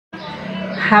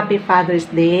Happy Father's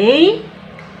Day,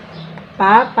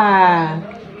 Papa.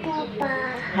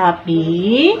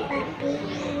 Happy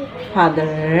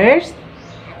Father's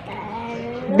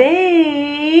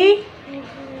Day,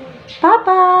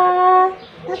 Papa.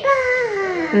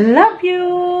 Love you,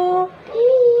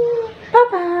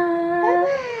 Papa.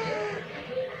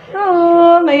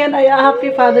 Oh, ngayon ay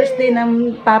Happy Father's Day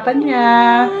ng Papa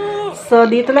niya. So,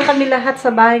 dito lang kami lahat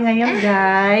sa bahay ngayon,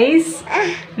 guys.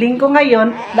 Linggo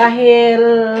ngayon, dahil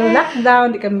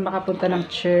lockdown, di kami makapunta ng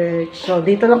church. So,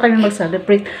 dito lang kami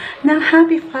mag-celebrate ng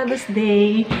Happy Father's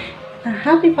Day.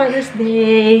 Happy Father's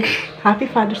Day. Happy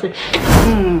Father's Day.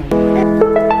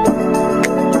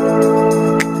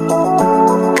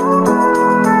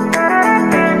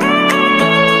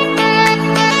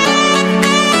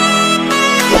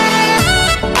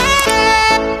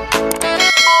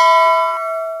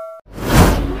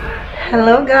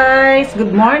 Hello guys!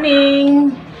 Good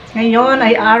morning! Ngayon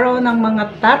ay araw ng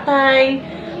mga tatay.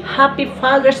 Happy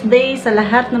Father's Day sa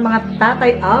lahat ng mga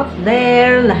tatay out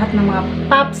there. Lahat ng mga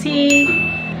papsi.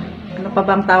 Ano pa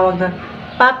bang tawag na?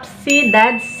 Papsi,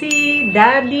 dadsi,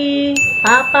 daddy,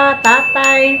 papa,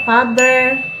 tatay,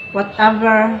 father,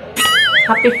 whatever.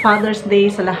 Happy Father's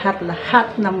Day sa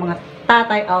lahat-lahat ng mga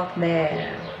tatay out there.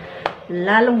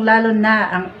 Lalong-lalo na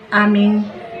ang aming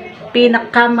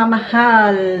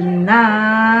pinakamamahal na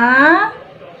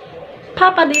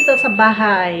papa dito sa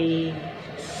bahay,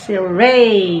 si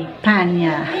Ray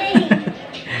Panya.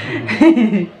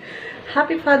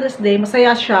 Happy Father's Day.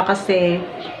 Masaya siya kasi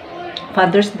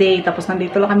Father's Day, tapos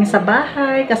nandito lang kami sa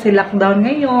bahay kasi lockdown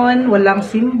ngayon, walang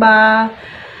simba.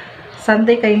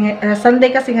 Sunday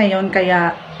kasi ngayon,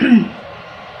 kaya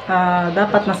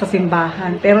dapat nasa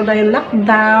simbahan. Pero dahil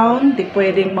lockdown, di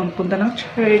pwedeng magpunta ng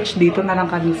church. Dito na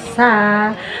lang kami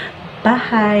sa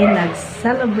bahay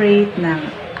nag-celebrate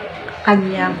ng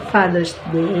kanyang Father's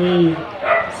Day.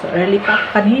 So early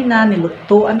pa kanina,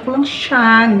 nilutuan ko lang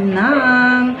siya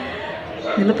ng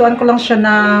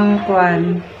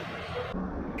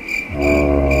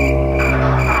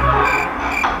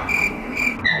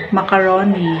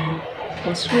macaroni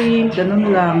o shrimp,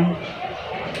 ganun lang.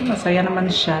 Masaya naman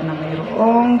siya na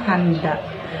mayroong handa.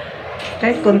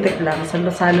 Kahit konti lang,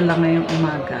 salo-salo lang ngayong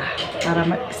umaga. Para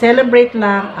celebrate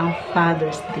lang ang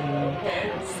Father's Day.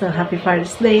 So, Happy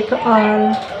Father's Day to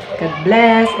all. God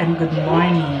bless and good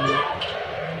morning.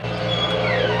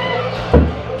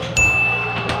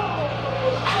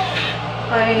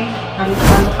 Okay,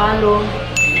 halo-halo.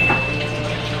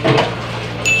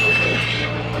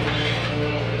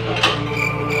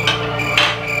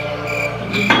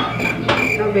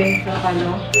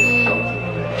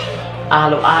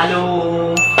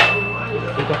 Alo-alo.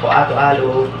 Ito po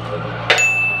ato-alo.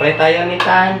 Pray tayo ni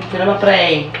Tan. Sino ba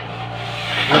pray?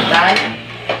 Ni Tan?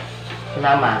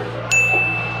 Sinama.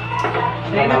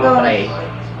 Sinama mo pray.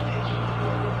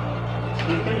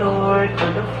 Thank you, Lord,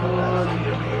 for the food.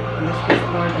 Bless this,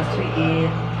 Lord, as we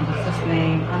eat. In Jesus'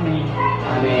 name, Amen.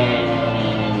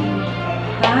 Amen.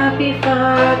 Happy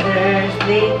Father's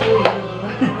Day to you.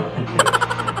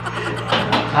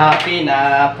 Happy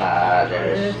na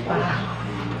Father's Day.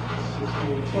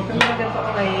 Huwag kang maganda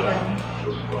ko kay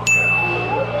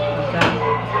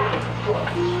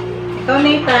Ikaw,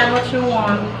 Nathan, what you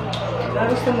want?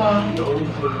 Ano gusto mo?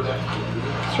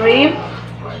 Shrimp?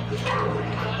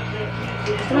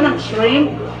 Gusto mo ng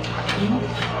shrimp?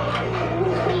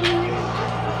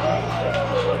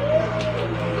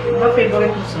 Ano ba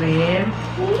favorite mo shrimp?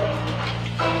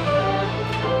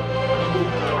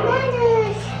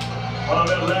 On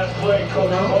that last play,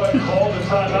 Coach Boyd called the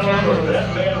timeout for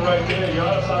that man right there,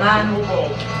 Giannis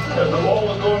Antetokounmpo. As the ball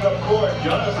was going up court,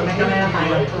 Giannis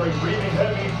laboring, breathing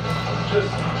heavy, just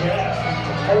gassed,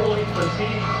 totally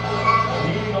fatigued,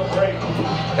 needing a break.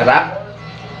 Sarap?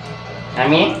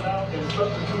 Ami? In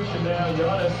substitution now,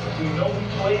 Giannis, we know he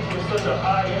plays with such a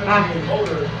high energy and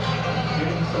motor,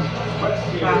 getting some rest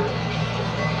here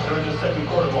during the second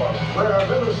quarter ball. But I've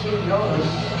never seen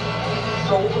Giannis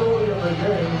so early in the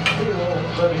game feel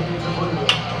that he needs a breather.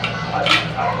 I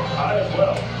as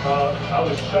well. I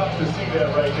was shocked to see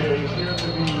that right there. He appears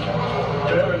to be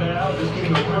better now, just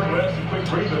getting a quick rest, a quick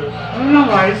breather. No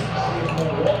worries.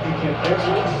 Milwaukee can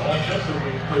execute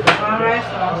offensively. Alright,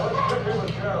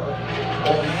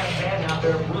 Well, the man out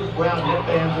there, Bruce Brown, Net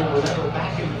fans will remember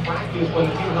back in practice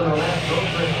when the team was on their last road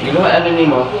trip. Di ba ano ni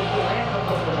mo?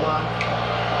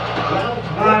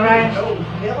 Alright.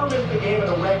 Never missed the game in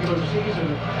the regular season,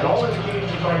 and all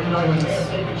indications are tonight he may have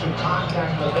taken some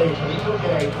contact in the face, but he's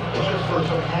okay. It's just for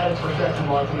some added protection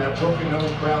mark from that broken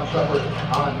nose Brown suffered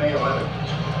on May 11th.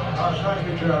 Thank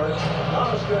you, Jared.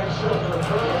 Giannis getting set to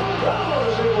return. Brown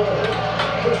is able to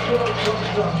hit the short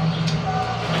jump.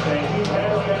 And he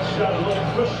has that shot, a little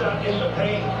push shot in the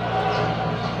paint.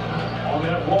 On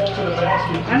that roll to the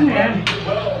basket. He did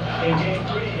well in game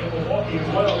 3 in Milwaukee as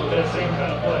well with that same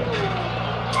kind of play.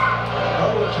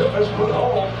 Another tip is put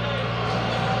home.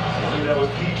 That was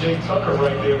P.J. Tucker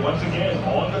right there, once again,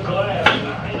 on the glass.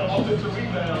 9 offensive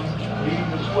rebounds, leading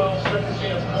to 12 second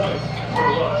chance points for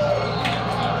the Bucks.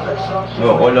 Next up,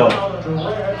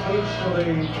 Durant leads to the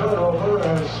turnover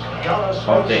as Giannis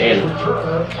Off the end.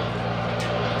 returner.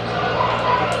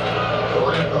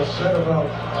 Durant upset about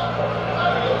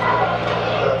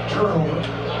that turnover.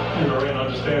 Durant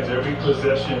understands every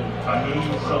possession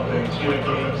means something in a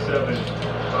game 7.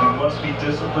 You must be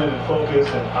disciplined and focused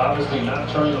and obviously not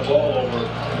turn the ball over.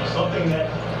 Something that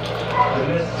the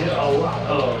Nets did a lot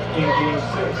of in game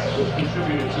 6, which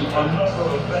contributed to a number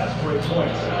of fast break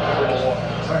points for Milwaukee.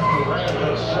 Durant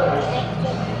has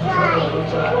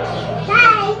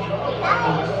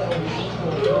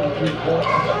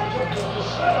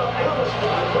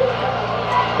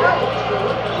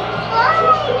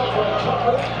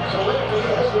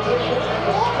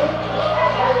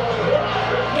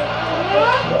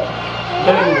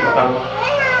 'Galing mo tama.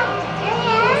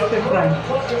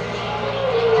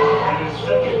 And his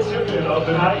second tip-in of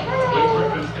the night, Blake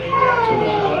Griffin staying back to the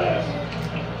glass.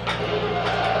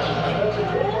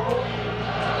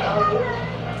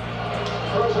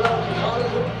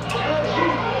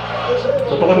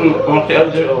 Totoo mga si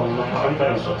RJ, makakanta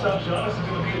rin. Sometimes Giannis is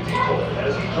going to be a decoy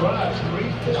as he drives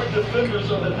 3-4 defenders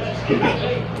of the Nets in the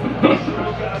paint. He's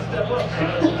got to step up.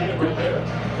 Giannis did right there.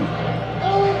 It's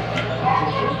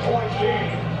a 2-point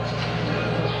game.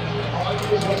 Harden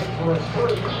is looking for a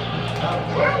three. Now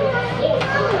Griffin for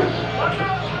three.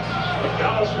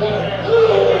 Giannis one hand.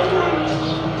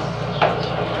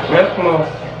 Yes mo.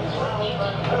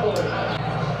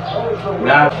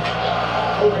 Now.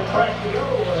 Over crack the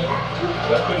other way.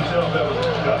 I couldn't tell if that was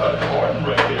Harden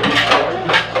right there.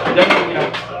 Galing niya.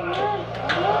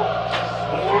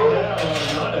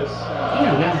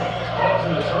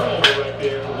 Causing a turnover right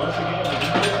there, but once again, when he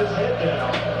puts his head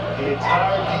down, the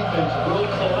entire defense will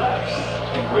collapse.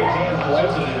 And great hands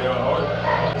defensively there on Harden.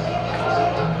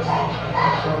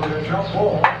 So their jump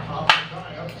ball off the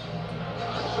Giants.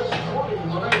 6:20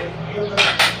 remaining in the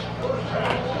first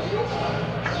half.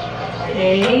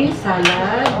 Okay,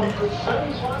 salad.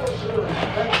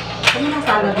 Ano na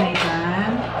salad na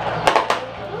itan?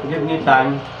 Ginitan.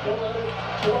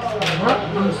 Sarap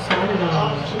ang salad.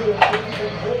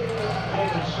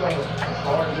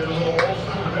 Harden did a little old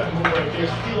school vet move right there,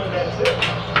 stealing that tip.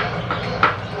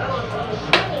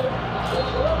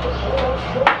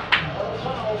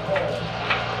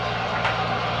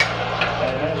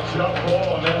 And that jump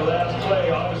ball on that last play,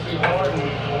 obviously Harden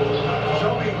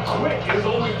jumping quick is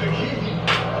always the key.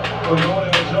 When going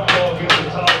in a jump ball against the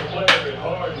top player, and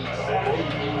Harden savvy,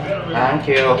 veteran. Thank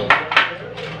you.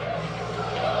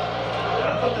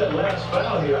 That last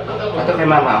foul here, I thought that was Ito kay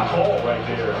Mama. a call right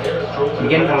there. Harris drove to the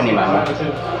Bigyan ka mo ni Mama.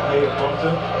 Robinson may have bumped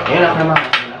him. Yun ang kama.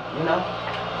 Yun ang.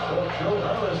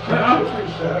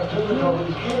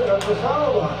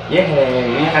 Yehey,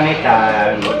 yun yung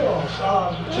kanitan.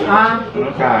 Ah,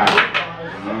 Kanitan.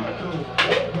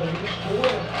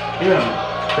 Yun,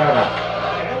 sarap.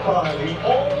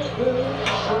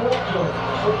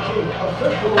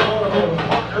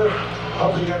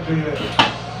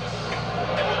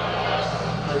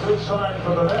 A good sign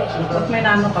for the Nets is ba't that may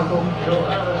nano ka gong? Joe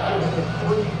Harris did hit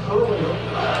 3 earlier.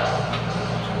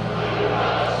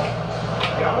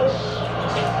 Giannis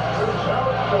brings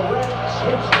out the red,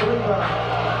 slips the rebound.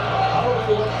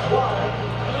 Holiday went flying.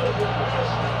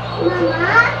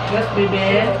 Yes,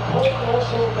 baby. Polk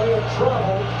also may have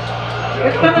traveled.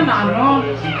 Ba't ka na ano?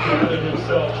 As he committed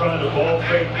himself trying to ball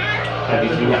fake. Sabi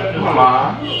niya,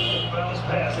 Mama. Bounce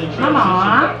pass in Mama?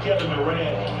 transition by Kevin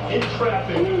Durant in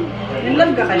traffic. In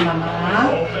love ka kay mama?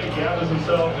 Ball fake gathers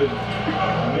himself and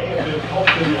may have been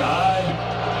poked in the eye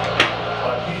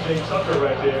by P.J. Tucker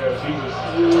right there as he was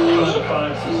trying to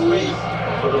find some space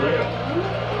for the layup.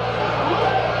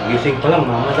 Gising pa lang,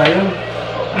 Mama tayo.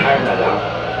 Ay na lang.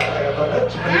 And the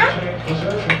Nets maintain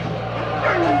possession.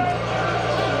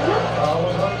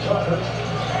 Was on Tucker.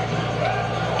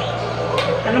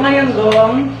 Ano ngayon,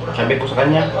 Gong? Sabi ko sa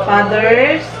kanya.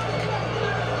 Father's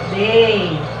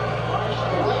Day.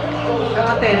 Ikaw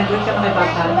ate, nag-wish ka na kay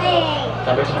Papa.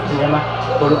 Sabi ko sa kanya, Ma.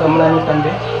 Tulog ka muna ni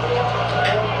Tande.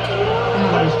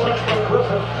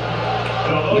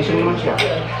 Gising naman siya.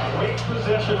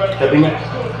 Sabi niya,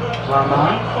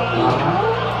 Mama, Mama.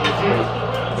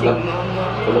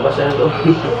 Tulog ka siya na doon.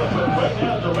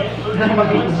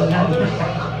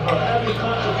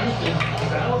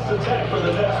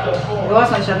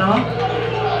 Gawasan siya, no?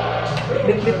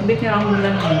 Bit-bit-bit niya lang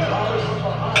mula naman.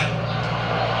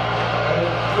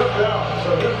 Ripped out.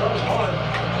 So here comes Hart.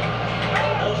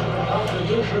 That's the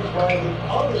contribution by the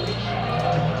others.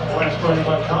 Last play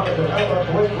by Connaughton. How about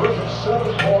Blake Griffin? 7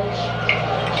 points,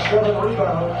 7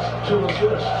 rebounds, 2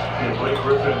 assists. Yeah, Blake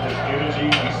Griffin, his energy,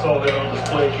 we saw that on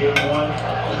display game 1.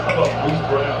 How about Bruce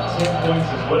Brown? 10 points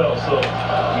as well. So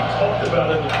we talked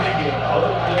about it in the pregame.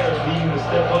 Other players needing to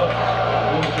step up.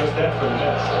 Doing just that for the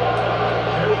Nets.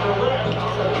 Here's the red on the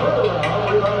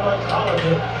turnaround. Rebounded by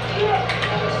Connaughton.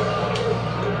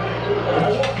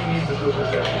 Milwaukee needs a good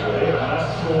possession. They have not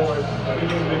scored.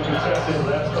 Everything's been contested the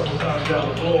last couple times down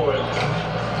the floor. And I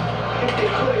think they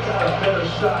could have got a better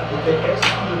shot if they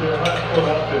executed their half-court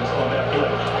offense on that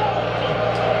play.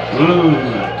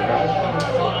 Guys from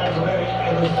 5 minutes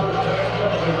in the first half.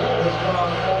 Kevin Durant has gone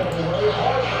all the way.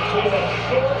 Hart came up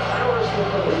short. Harris with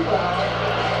the rebound.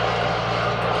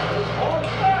 It's Hart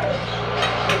back.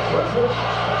 To Griffin.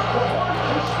 To Hart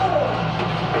to score.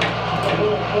 a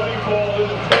little funny ball in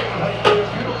the paint right there.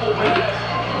 Beautiful pass.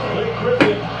 Blake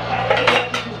Griffin. Acting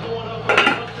like he was going up and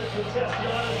wants to contest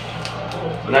Giannis.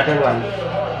 Another one.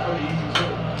 Hard for the easy two.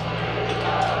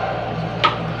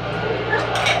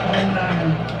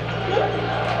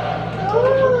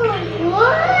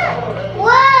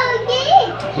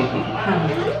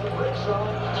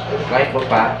 Kahit mo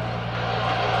pa.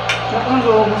 Bakit ang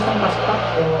lumus ng basta?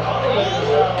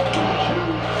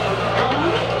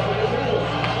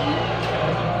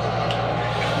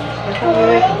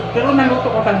 Pero naluto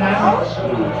ko tanan.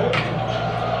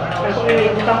 Pero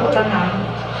iutang ko tanan.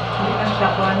 Hindi na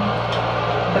siya kuhan.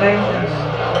 Dry sauce.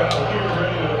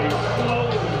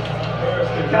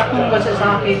 Kaya kung basta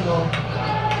sa akin mo,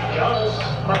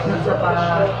 ba't na sa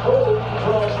patas?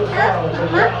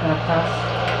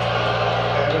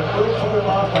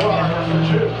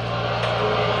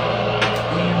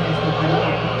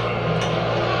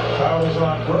 Fouls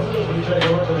on Griffin as we take a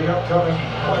look at the upcoming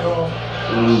playoff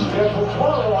schedule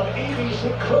tomorrow on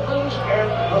ABC. Clippers and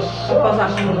the Tapos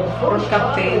ang fruit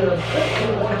cocktail.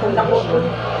 Katong dako ko.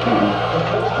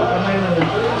 Kamay mo.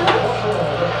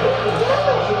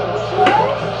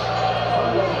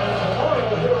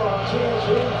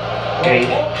 Okay.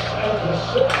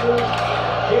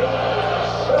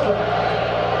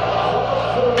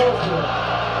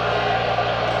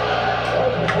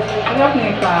 Alam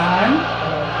ni Kan?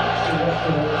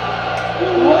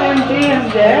 OMG,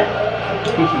 hindi.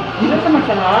 Hindi sa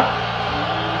masarap.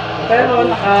 Pero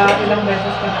ilang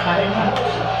beses ka nakain ha.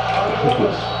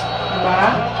 Diba?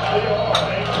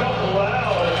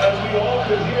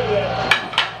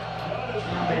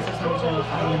 Ilang beses mo siya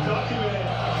nakain.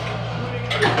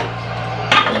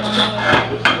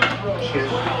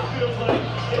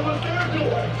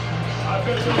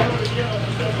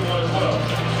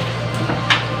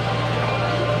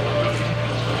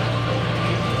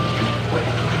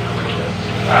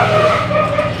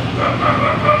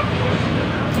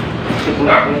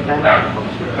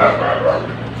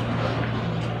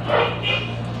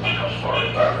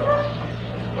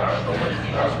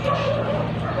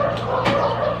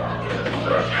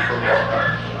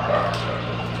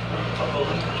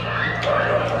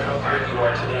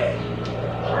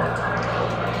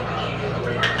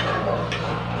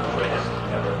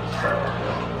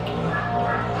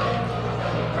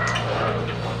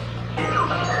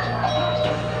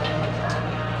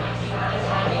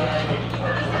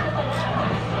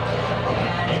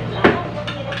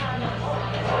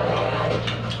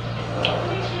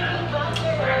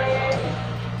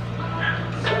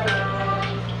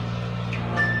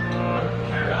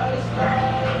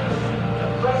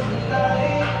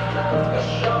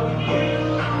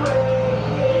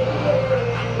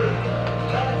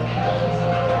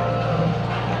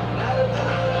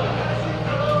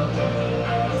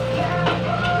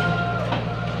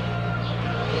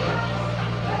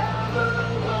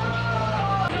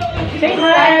 Say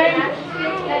hi!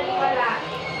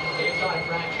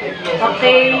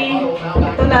 Okay,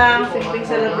 ito lang, simpleng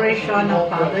celebration ng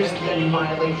Father's Day.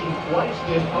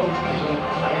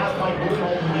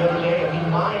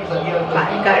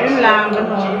 Kain-kain lang,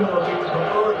 gano'n.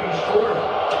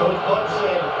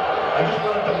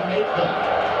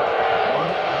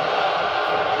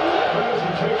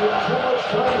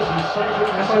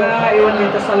 Ako na naiwan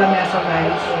dito sa lamesa,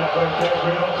 guys.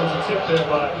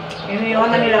 Iniwan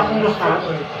na nila akong lahat.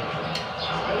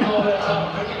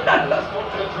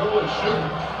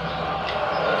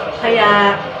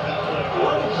 Kaya,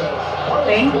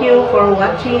 thank you for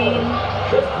watching.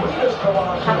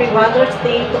 Happy Father's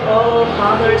Day to all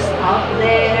fathers out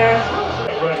there.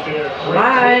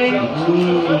 Bye!